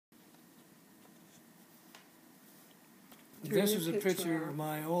This is a picture of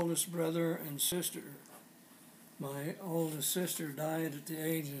my oldest brother and sister. My oldest sister died at the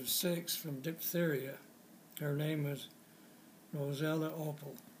age of 6 from diphtheria. Her name was Rosella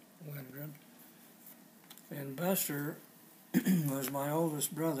Opal Wengreen. And Buster was my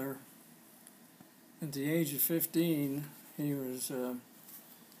oldest brother. At the age of 15, he was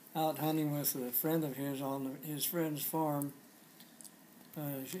out hunting with a friend of his on his friend's farm,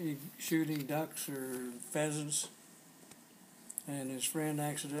 shooting ducks or pheasants. And his friend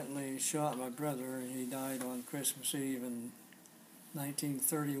accidentally shot my brother, and he died on Christmas Eve in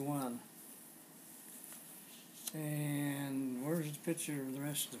 1931. And where's the picture of the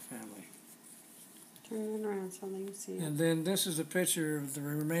rest of the family? Turn it around so they can see it. And then this is a picture of the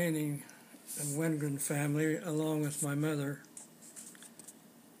remaining Wengreen family, along with my mother.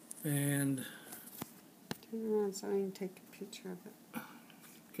 And turn around so I can take a picture of it.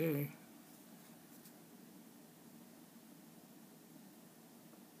 okay.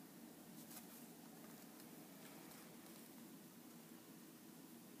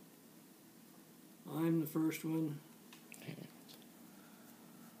 I'm the first one.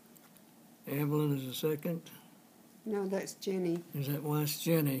 Evelyn is the second. No, that's Jenny. Is that well, that's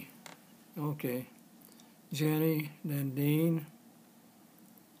Jenny. Okay. Jenny, then Dean.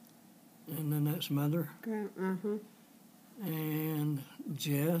 And then that's Mother. And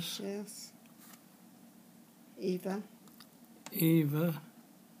Jess. Jess. Eva. Eva.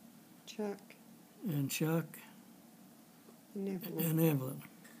 Chuck. And Chuck. And Evelyn. And Evelyn.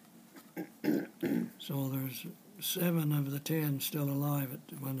 So there's 7 of the 10 still alive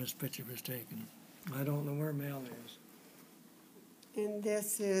when this picture was taken. I don't know where Mel is. And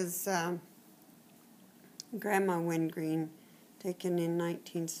this is Grandma Wengreen, taken in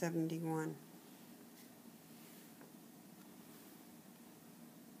 1971.